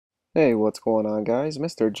Hey, what's going on guys?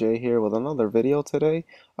 Mr. J here with another video today.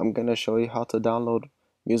 I'm going to show you how to download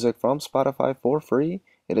music from Spotify for free.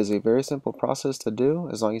 It is a very simple process to do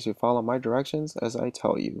as long as you follow my directions as I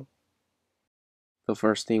tell you. The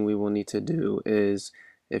first thing we will need to do is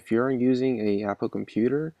if you're using a Apple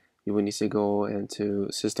computer, you will need to go into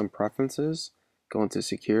System Preferences, go into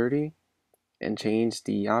Security, and change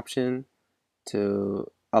the option to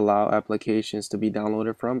allow applications to be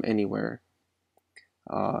downloaded from anywhere.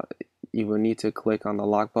 Uh, you will need to click on the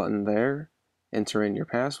lock button there, enter in your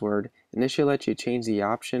password, and this should let you change the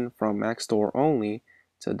option from Mac Store only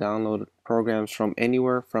to download programs from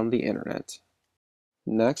anywhere from the internet.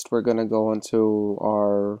 Next, we're going to go into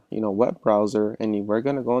our web browser, and we're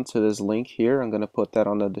going to go into this link here. I'm going to put that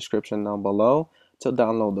on the description down below to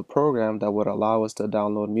download the program that would allow us to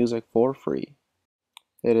download music for free.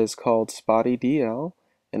 It is called spotyDL,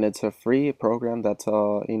 and it's a free program that's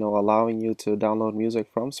allowing you to download music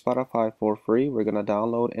from Spotify for free. We're gonna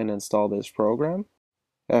download and install this program.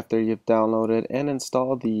 After you've downloaded and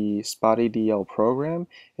installed the spotyDL program,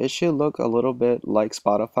 it should look a little bit like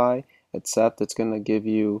Spotify, except it's gonna give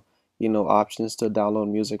you options to download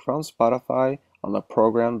music from Spotify on the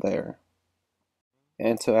program there.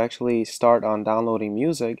 And to actually start on downloading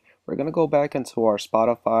music, we're going to go back into our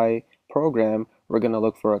Spotify program. We're going to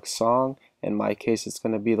look for a song. In my case, it's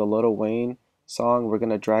going to be the Lil Wayne song. We're going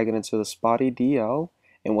to drag it into the spotyDL.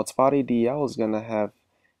 And what spotyDL is going to have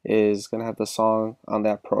the song on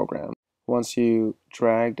that program. Once you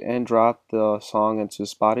dragged and dropped the song into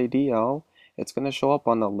spotyDL, it's going to show up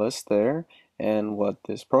on the list there. And what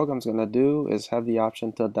this program is going to do is have the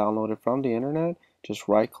option to download it from the internet. Just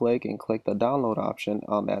right click and click the download option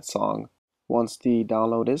on that song. Once the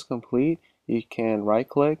download is complete, you can right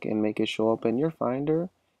click and make it show up in your Finder,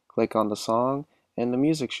 click on the song, and the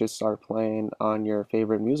music should start playing on your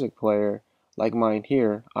favorite music player like mine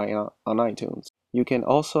here on iTunes. You can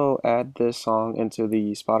also add this song into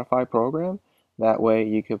the Spotify program. That way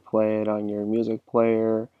you could play it on your music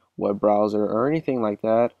player, web browser, or anything like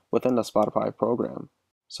that within the Spotify program.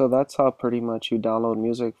 So that's how pretty much you download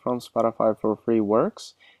music from Spotify for free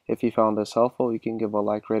works. If you found this helpful, you can give a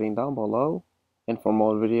like rating down below. And for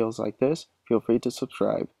more videos like this, feel free to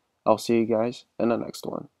subscribe. I'll see you guys in the next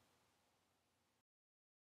one.